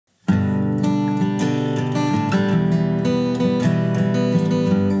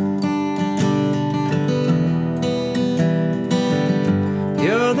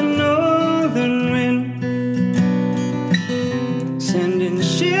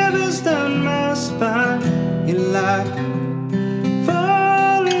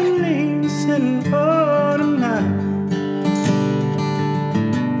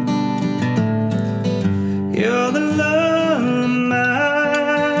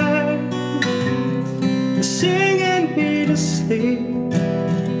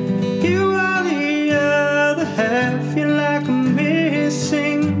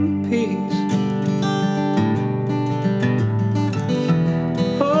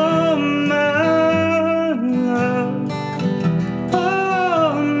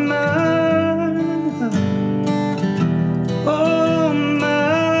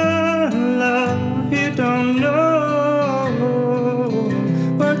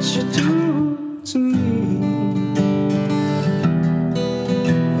what you do to me.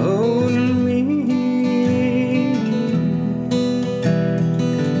 Oh, to me.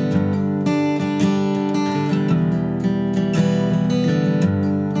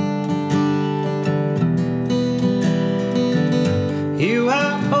 You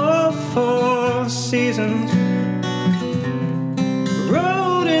are all four seasons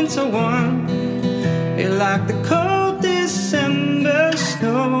rolled into one. You're like the cold December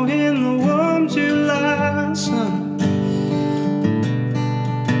snow in the warm July sun.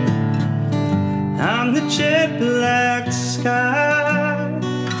 I'm the jet black sky.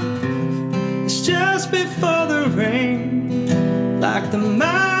 It's just before the rain, like the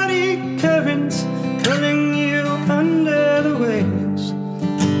mighty currents pulling you under the waves.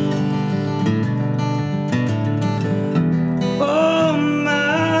 Oh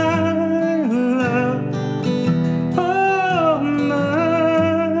my love, oh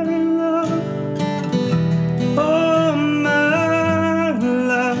my love, oh my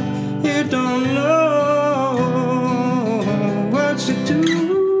love. You don't know what you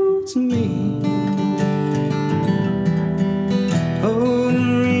do to me. Oh, to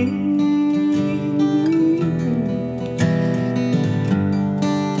me.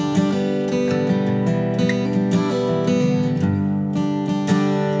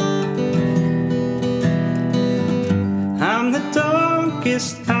 I'm the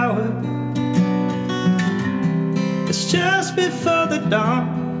darkest hour. It's just before the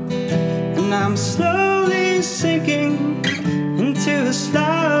dawn, and I'm slowly sinking into a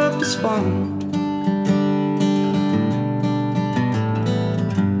slough of despond.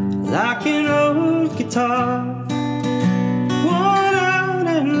 Like an old guitar, worn out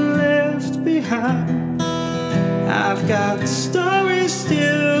and left behind. I've got stories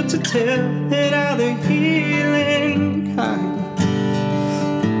still to tell that are the healing kind.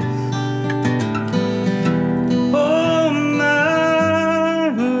 Oh my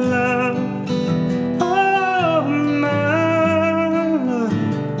love, oh my love,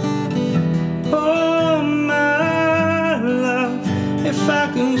 oh my love. If I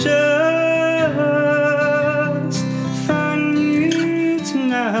can just find you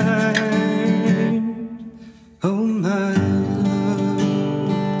tonight. Oh my